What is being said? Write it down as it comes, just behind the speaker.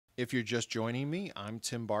If you're just joining me, I'm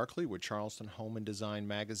Tim Barkley with Charleston Home Design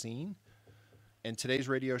magazine, and today's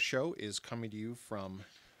radio show is coming to you from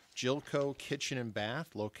Jilco Kitchen and Bath,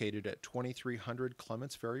 located at 2300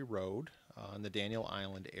 Clements Ferry Road in the Daniel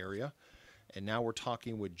Island area. And now we're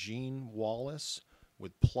talking with Gene Wallace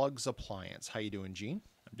with Plugs Appliance. How you doing, Gene?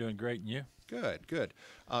 I'm doing great, and you? Good, good.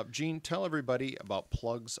 Gene, tell everybody about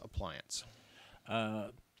Plugs Appliance.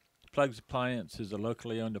 Plugs Appliance is a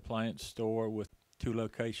locally owned appliance store with 2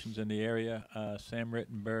 locations in the area, Sam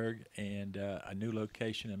Rittenberg and a new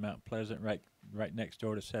location in Mount Pleasant right next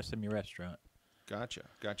door to Sesame Restaurant. Gotcha,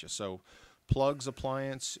 gotcha. So Plugs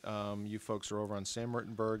Appliance, you folks are over on Sam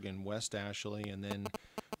Rittenberg in West Ashley, and then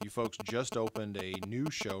you folks just opened a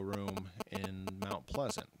new showroom in Mount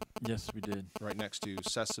Pleasant. Yes, we did. Right next to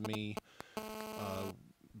Sesame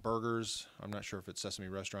Burgers. I'm not sure if it's Sesame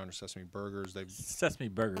Restaurant or Sesame Burgers. Sesame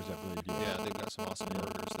Burgers, I believe. Yeah, they've got some awesome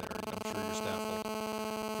burgers there. I'm sure your staff will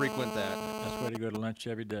frequent that. That's where to go to lunch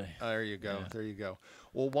every day. There you go. Yeah. There you go.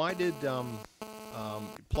 Well, why did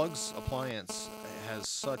Plugs Appliance has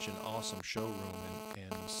such an awesome showroom in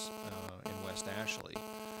West Ashley?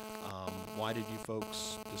 Why did you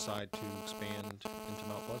folks decide to expand into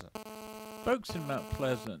Mount Pleasant? Folks in Mount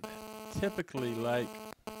Pleasant typically like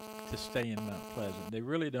to stay in Mount Pleasant. They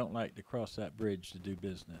really don't like to cross that bridge to do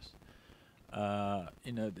business.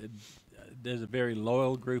 There's a very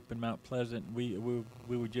loyal group in Mount Pleasant. We were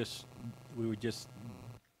just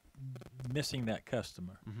missing that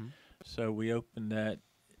customer. Mm-hmm. So we opened that,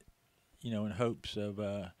 in hopes of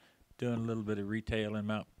doing a little bit of retail in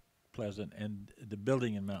Mount Pleasant, and the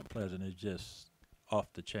building in Mount Pleasant is just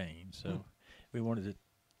off the chain. So we wanted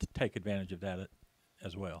to take advantage of that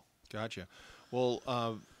as well. Gotcha. Well,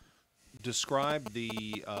 describe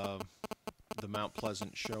the Mount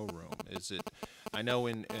Pleasant showroom. Is it? I know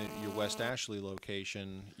in your West Ashley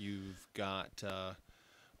location, you've got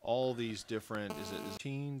all these different. Is it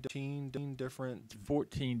 14 different?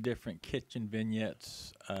 14 different kitchen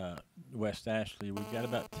vignettes. West Ashley. We've got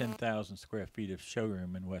about 10,000 square feet of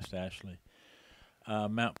showroom in West Ashley.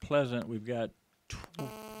 Mount Pleasant, we've got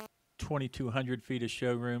 2,200 feet of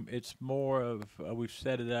showroom. It's more of we've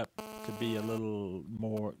set it up to be a little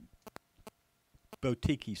more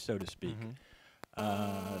boutique-y, so to speak.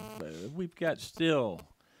 We've got still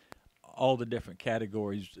all the different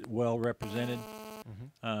categories well represented,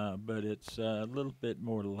 but it's a little bit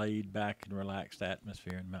more laid back and relaxed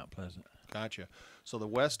atmosphere in Mount Pleasant. Gotcha. So the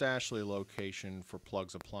West Ashley location for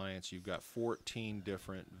Plugs Appliance, you've got 14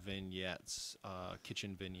 different vignettes,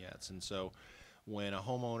 kitchen vignettes, and so when a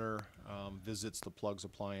homeowner visits the Plugs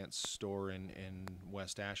Appliance store in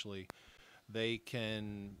West Ashley, they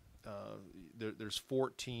can there's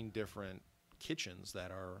 14 different kitchens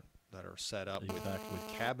that are set up with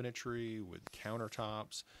cabinetry, with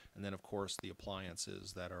countertops, and then of course the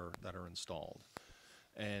appliances that are installed.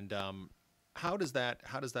 And how does that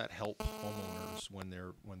help homeowners when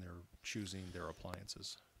they're choosing their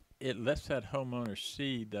appliances? It lets that homeowner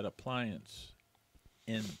see that appliance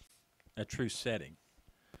in a true setting,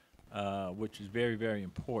 which is very, very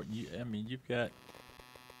important. You've got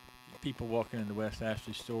people walking in the West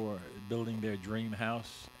Ashley store building their dream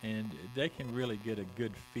house, and they can really get a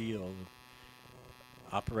good feel of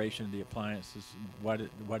operation of the appliances, what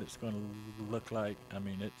it's going to look like.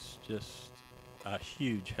 It's just a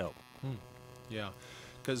huge help. Yeah,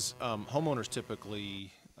 because homeowners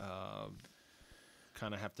typically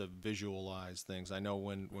kind of have to visualize things. I know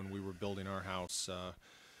when we were building our house,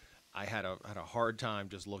 I had a hard time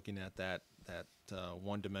just looking at that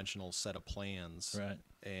one-dimensional set of plans. Right.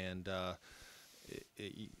 And I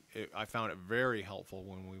found it very helpful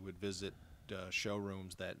when we would visit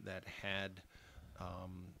showrooms that had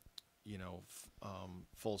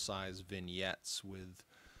full-size vignettes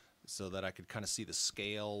so that I could kind of see the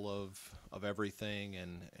scale of everything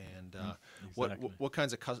and exactly. what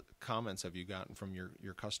kinds of comments have you gotten from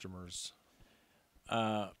your customers?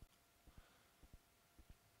 I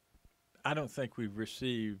don't think we've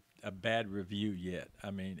received a bad review yet.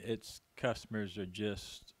 It's customers are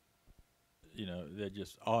just, they're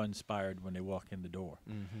just awe-inspired when they walk in the door.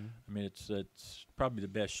 It's probably the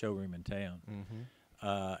best showroom in town.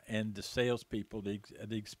 And the salespeople, the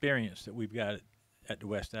experience that we've got at the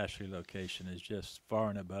West Ashley location is just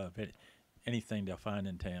far and above anything they'll find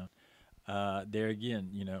in town. There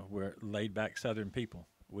again, we're laid-back Southern people.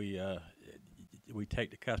 We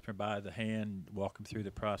take the customer by the hand, walk them through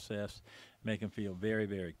the process, make them feel very,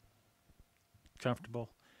 very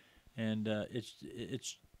comfortable, and it's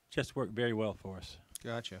just worked very well for us.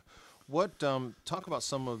 Gotcha. What talk about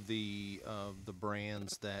some of the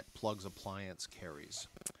brands that Plugs Appliance carries?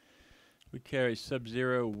 We carry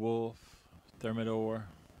Sub-Zero, Wolf, Thermador,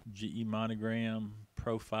 GE Monogram,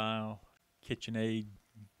 Profile, KitchenAid,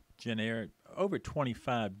 generic, over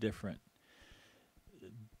 25 different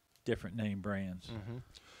name brands. Mm-hmm.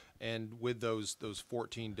 And with those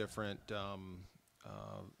 14 different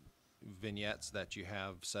vignettes that you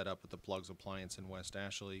have set up at the Plugs Appliance in West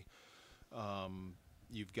Ashley,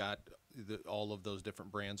 you've got all of those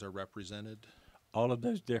different brands are represented. All of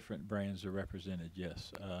those different brands are represented.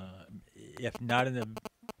 Yes. If not in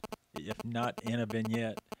a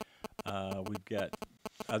vignette, we've got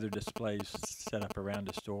other displays set up around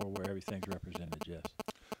the store where everything's represented. Yes.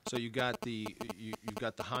 So you've got you've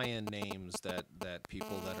got the high-end names that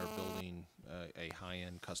people that are building a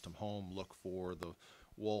high-end custom home look for: the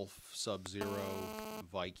Wolf, Sub-Zero,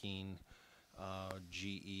 Viking,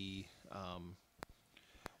 GE.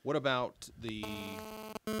 What about the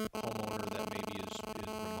homeowner that maybe is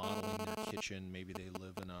remodeling their kitchen? Maybe they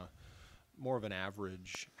live in a more of an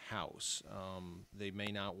average house. They may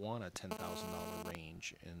not want a $10,000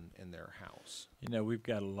 range in their house. You know, we've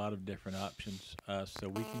got a lot of different options, so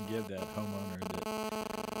we can give that homeowner that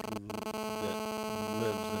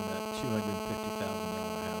lives in that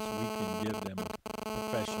 $250,000 house, we can give them a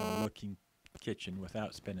professional-looking kitchen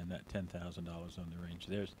without spending that $10,000 on the range.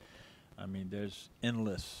 There's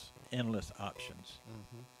endless options.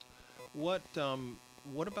 Mm-hmm.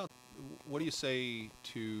 What do you say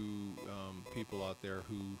to people out there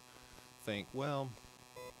who think, well,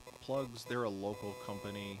 Plugs, they're a local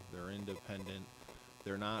company, they're independent,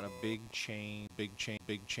 they're not a big chain. Big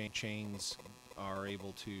chains are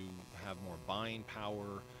able to have more buying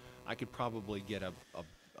power. I could probably get a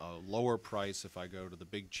lower price if I go to the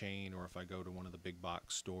big chain or if I go to one of the big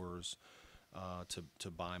box stores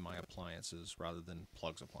to buy my appliances rather than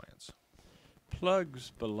Plugs Appliance.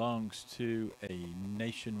 Plugs belongs to a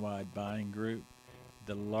nationwide buying group,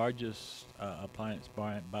 the largest appliance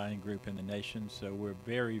buying group in the nation, so we're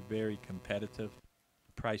very, very competitive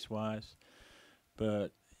price-wise.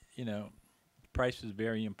 But, you know, price is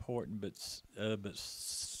very important, but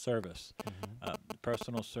service,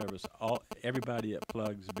 personal service. Everybody at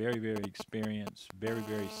Plugs, very, very experienced, very,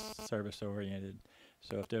 very service-oriented.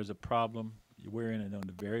 So if there's a problem, we're in it on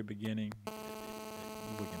the very beginning.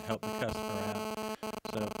 We can help the customer out.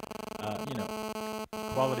 So,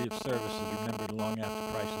 quality of service is remembered long after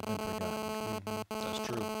price has been forgotten. Mm-hmm. That's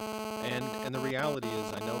true. And the reality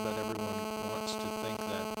is, I know that everyone wants to think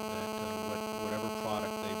that whatever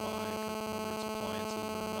product they buy, whether it's appliances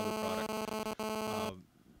or another product,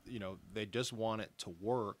 they just want it to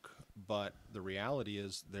work. But the reality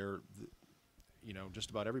is, just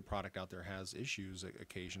about every product out there has issues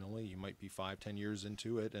occasionally. You might be 5-10 years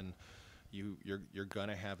into it, and you're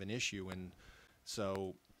gonna have an issue. And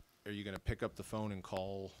so, are you gonna pick up the phone and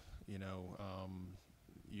call?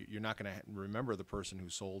 You're not gonna remember the person who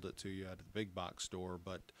sold it to you at the big box store.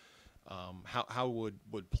 But how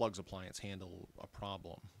would Plugs Appliance handle a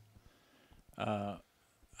problem?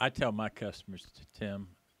 I tell my customers,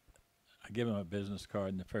 Tim, I give them a business card,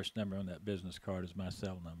 and the first number on that business card is my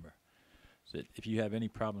cell number. So if you have any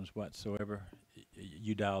problems whatsoever,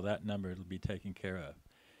 you dial that number; it'll be taken care of.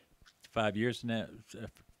 5 years from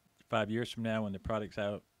now, when the product's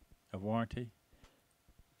out of warranty,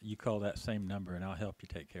 you call that same number, and I'll help you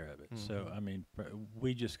take care of it. Mm-hmm. So,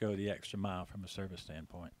 we just go the extra mile from a service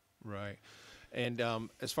standpoint. Right. And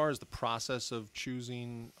as far as the process of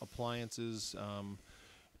choosing appliances,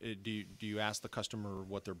 do you ask the customer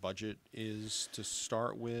what their budget is to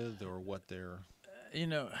start with, or what their...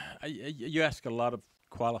 you ask a lot of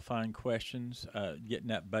qualifying questions. Getting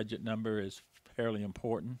that budget number is fairly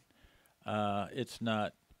important. It's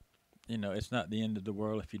not the end of the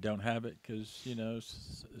world if you don't have it,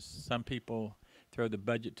 because some people throw the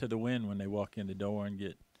budget to the wind when they walk in the door and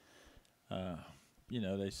get,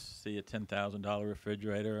 they see a $10,000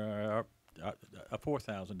 refrigerator or a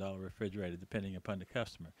 $4,000 refrigerator, depending upon the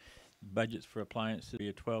customer. Budgets for appliances be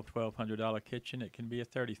a $1,200 kitchen. It can be a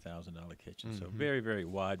 $30,000 kitchen. Mm-hmm. So very, very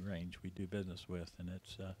wide range we do business with, and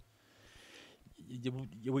it's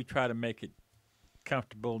we try to make it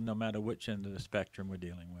comfortable no matter which end of the spectrum we're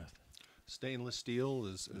dealing with. Stainless steel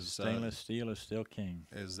is stainless steel is still king.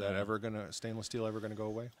 Is that stainless steel ever gonna go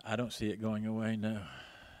away? I don't see it going away. No.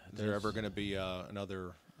 Is there ever gonna be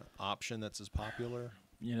another option that's as popular?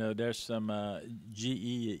 There's some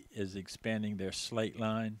GE is expanding their slate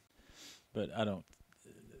line, but I don't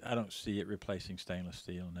see it replacing stainless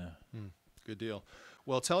steel now. Good deal.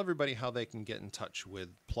 Well, tell everybody how they can get in touch with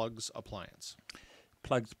Plugs Appliance.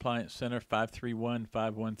 Plugs Appliance Center,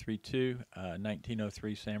 531-5132,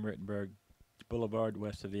 1903 Sam Rittenberg Boulevard,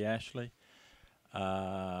 west of the Ashley.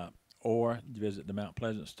 Or visit the Mount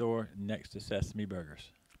Pleasant store next to Sesame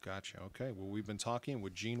Burgers. Gotcha. Okay. Well, we've been talking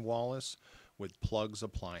with Gene Wallace with Plugs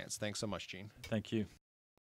Appliance. Thanks so much, Gene. Thank you.